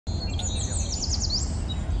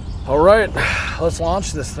All right, let's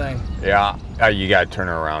launch this thing. Yeah, you gotta turn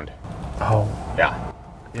her around. Oh. Yeah.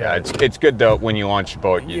 Yeah, it's good though when you launch your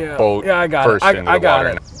boat. You boat I got first it. into I the got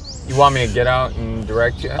water. it. You want me to get out and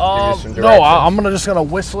direct you? Give you some directions? No, I'm just gonna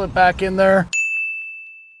whistle it back in there.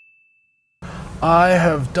 I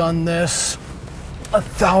have done this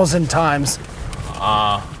 1,000 times.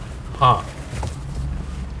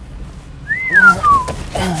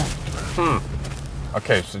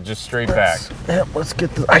 Okay, so just straight back. Yeah, let's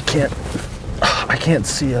get the. I can't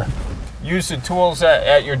see you. Use the tools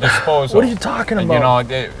at your disposal. What are you talking about?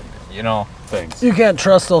 You know, things. You can't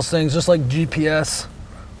trust those things, just like GPS.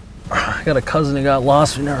 I got a cousin who got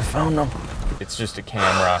lost. We never found them. It's just a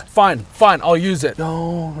camera. Fine, I'll use it.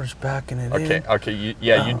 No, we're just backing it in. Okay. You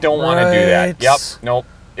don't want to do that. Yep. Nope.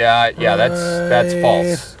 Yeah. That's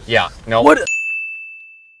false. Yeah. Nope. What?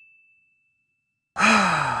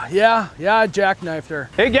 Yeah, I jackknifed her.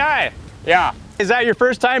 Hey, guy. Yeah. Is that your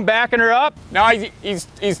first time backing her up? No, he's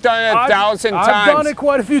done it 1,000 times. I've done it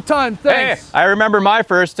quite a few times. Thanks. Hey, I remember my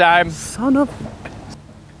first time. Son of.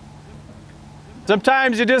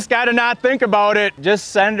 Sometimes you just gotta not think about it. Just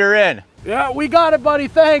send her in. Yeah, we got it, buddy.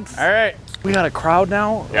 Thanks. All right. We got a crowd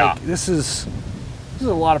now. Yeah. Like, this is a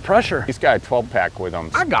lot of pressure. He's got a 12-pack with him.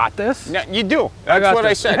 I got this. No, you do. That's what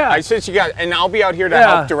I said. Yeah. I said you got, and I'll be out here to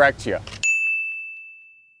help direct you.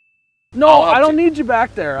 No, I don't need you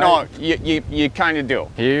back there. No, you kind of do.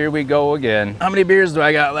 Here we go again. How many beers do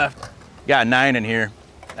I got left? Got 9 in here.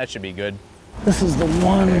 That should be good. This is the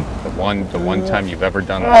one. The one time you've ever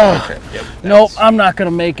done it. Yep, nope, I'm not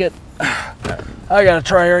gonna make it. I gotta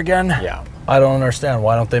try her again. Yeah. I don't understand.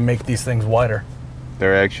 Why don't they make these things wider?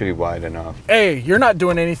 They're actually wide enough. Hey, you're not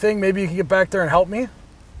doing anything. Maybe you can get back there and help me.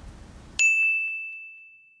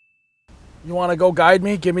 You want to go guide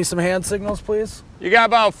me? Give me some hand signals, please. You got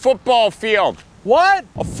about a football field. What?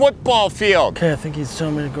 A football field. Okay, I think he's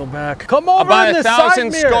telling me to go back. Come over about in this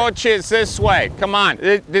 1,000 side mirror. scotches this way. Come on.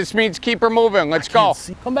 This means keep her moving. Let's go.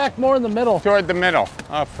 Come back more in the middle. Toward the middle.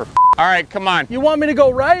 Oh, all right, come on. You want me to go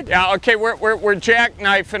right? Yeah. Okay. We're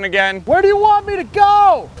jackknifing again. Where do you want me to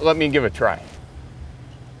go? Let me give it a try.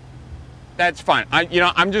 That's fine.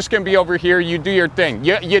 I'm just gonna be over here. You do your thing.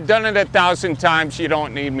 You've done it 1,000 times. You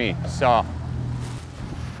don't need me. So,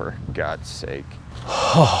 for God's sake.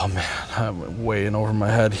 Oh man, I'm way in over my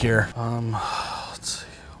head here. Let's see.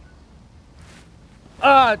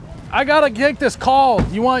 I gotta take this call.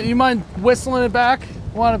 You mind whistling it back?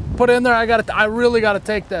 Want to put it in there? I really gotta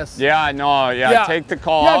take this. Yeah, no, yeah. Take the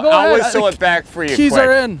call. Yeah, go I'll ahead. whistle it back for you. Keys quick.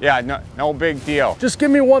 are in. Yeah, no big deal. Just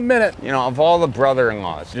give me 1 minute. You know, of all the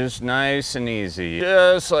brother-in-laws, just nice and easy.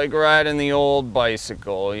 Just like riding the old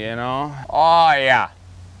bicycle, you know? Oh, yeah.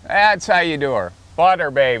 That's how you do her.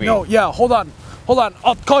 Butter, baby. No, yeah, hold on.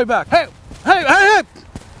 I'll call you back. Hey.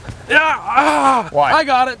 Yeah, what? I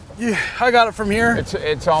got it. Yeah, I got it from here.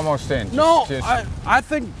 It's almost in. I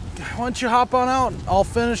think once you hop on out, I'll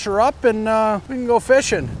finish her up and we can go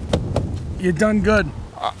fishing. You done good.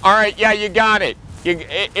 All right, yeah, you got it.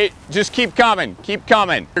 Just keep coming. Keep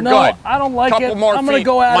coming. You're no, good. I don't like Couple it. more I'm gonna feet.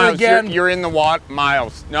 go at Miles, it again. You're in the water,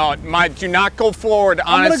 Miles. No, do not go forward.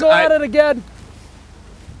 I'm gonna go at it again.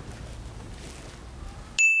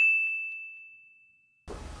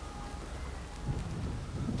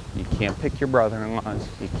 You can't pick your brother-in-laws.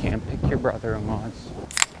 You can't pick your brother-in-laws.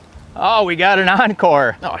 Oh, we got an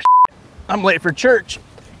encore. Oh, I'm late for church.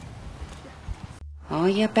 Oh,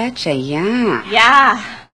 you betcha, yeah. Yeah.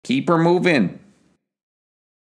 Keep her moving.